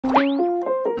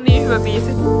hyvä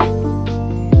biisi.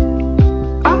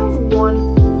 I have one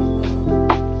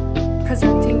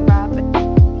presenting rap.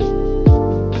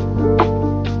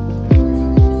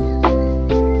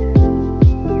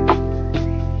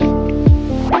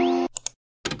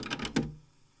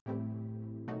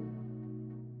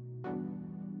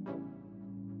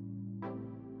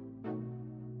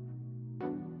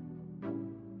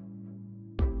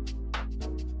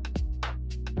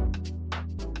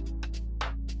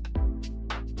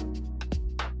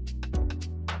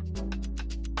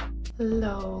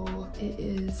 Hello, it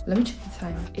is, let me check the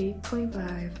time,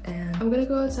 8:25, and I'm gonna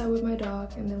go outside with my dog,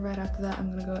 and then right after that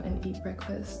I'm gonna go and eat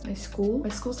breakfast. My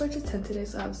school starts at 10 today,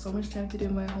 so I have so much time to do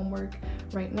my homework.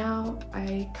 Right now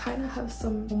I kind of have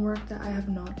some homework that I have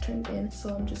not turned in, so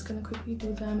I'm just gonna quickly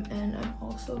do them, and I'm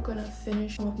also gonna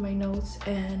finish some of my notes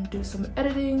and do some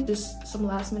editing, just some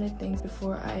last minute things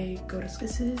before I go to school.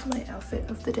 This is my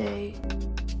outfit of the day.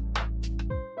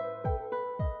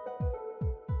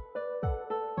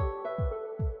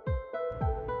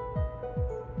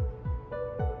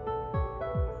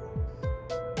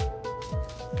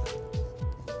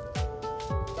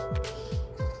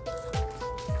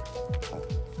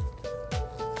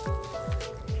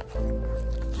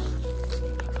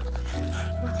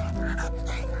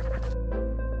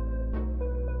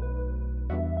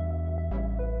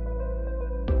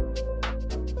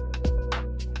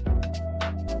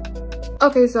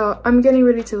 Okay, so I'm getting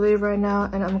ready to leave right now,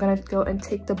 and I'm gonna go and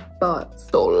take the bus.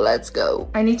 So let's go.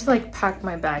 I need to like pack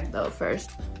my bag though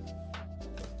first.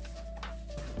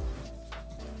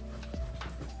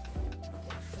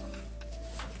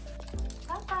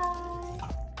 Bye-bye.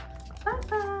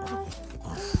 Bye-bye.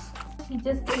 She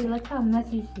just, look how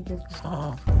messy she just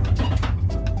was.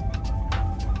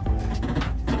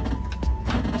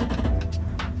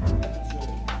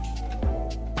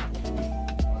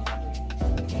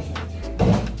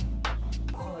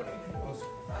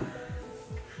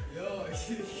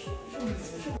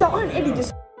 Tää on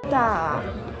editys. Tää.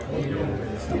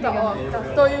 Mitä on?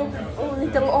 Toi on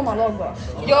niitä oma logo.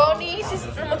 Joo niin, siis,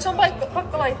 mutta se on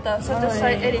pakko laittaa, se on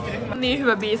jossain editryhmä. Niin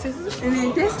hyvä biisi.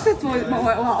 Eli testat voi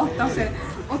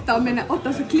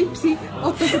ottaa se klipsi,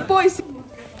 ottaa se pois.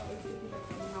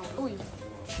 Ui.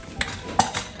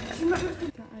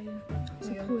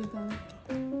 Se kuitaan.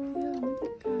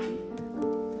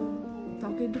 Tää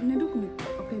on okei, ne dokumentit.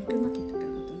 Okei, kyllä mäkin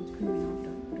tykkään katsoa nyt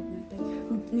kriminaalidokumentteja.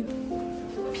 Mut niin.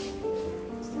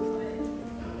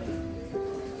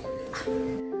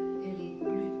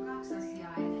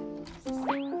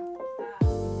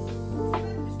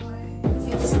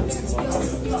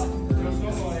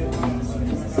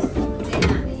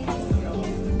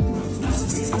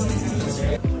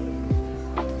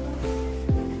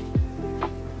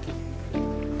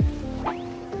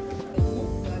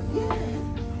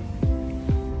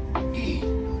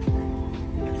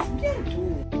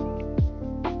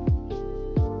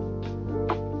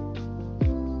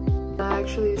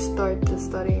 Actually start the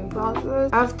studying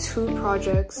process. I have 2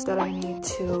 projects that I need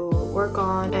to work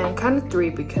on, and kind of 3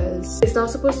 because it's not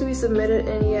supposed to be submitted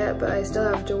in yet, but I still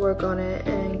have to work on it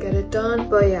and get it done.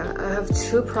 But yeah, I have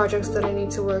 2 projects that I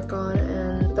need to work on,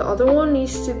 and the other one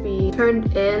needs to be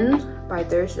turned in by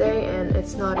Thursday, and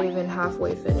it's not even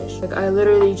halfway finished. Like, I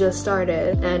literally just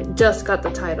started and just got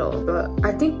the title, but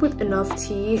I think with enough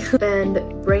tea and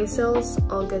brain cells,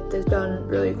 I'll get this done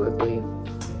really quickly.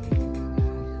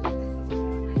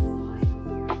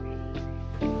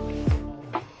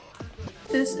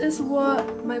 This is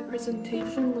what my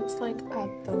presentation looks like at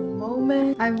the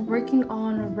moment. I'm working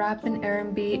on rap and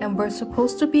R&B, and we're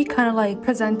supposed to be kind of like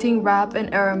presenting rap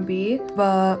and R&B,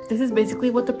 but this is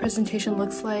basically what the presentation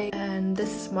looks like, and this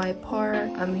is my part.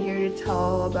 I'm here to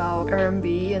tell about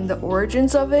R&B and the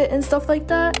origins of it and stuff like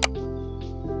that.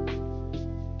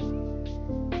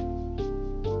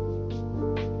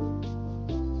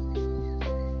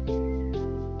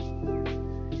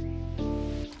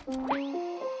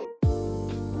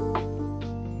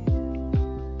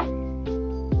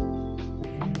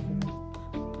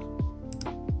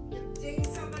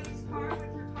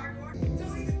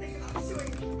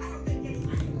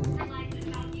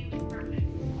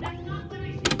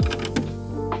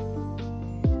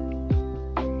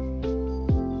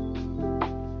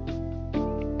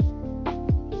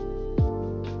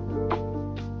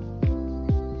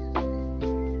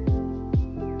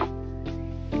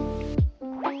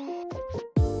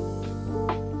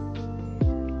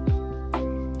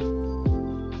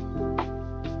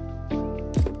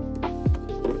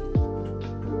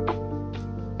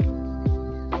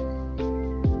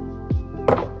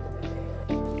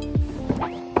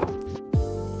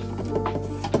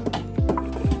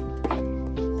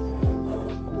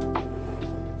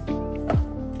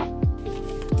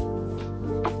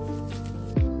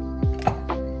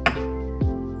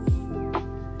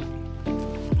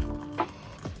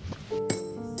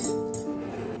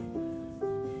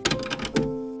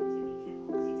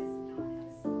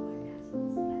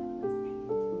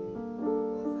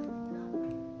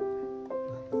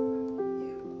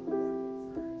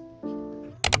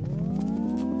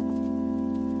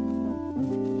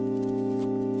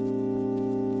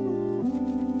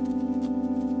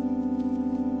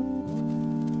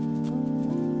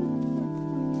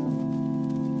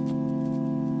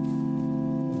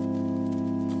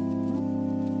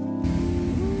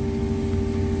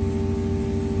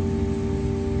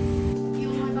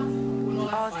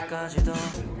 어제까지도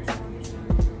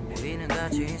우리는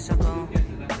같이 있었고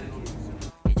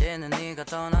이제는 네가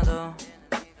떠나도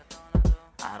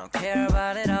I don't care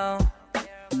about it all.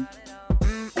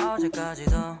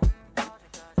 어제까지도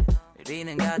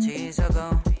우리는 같이 있었고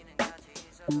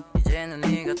이제는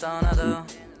네가 떠나도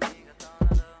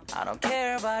I don't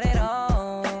care about it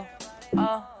all.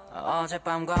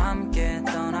 어젯밤과 함께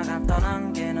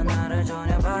떠난 게 넌 나를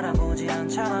전혀 바라보지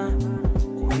않잖아.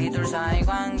 우리 둘 사이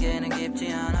관계는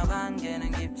깊지 않아.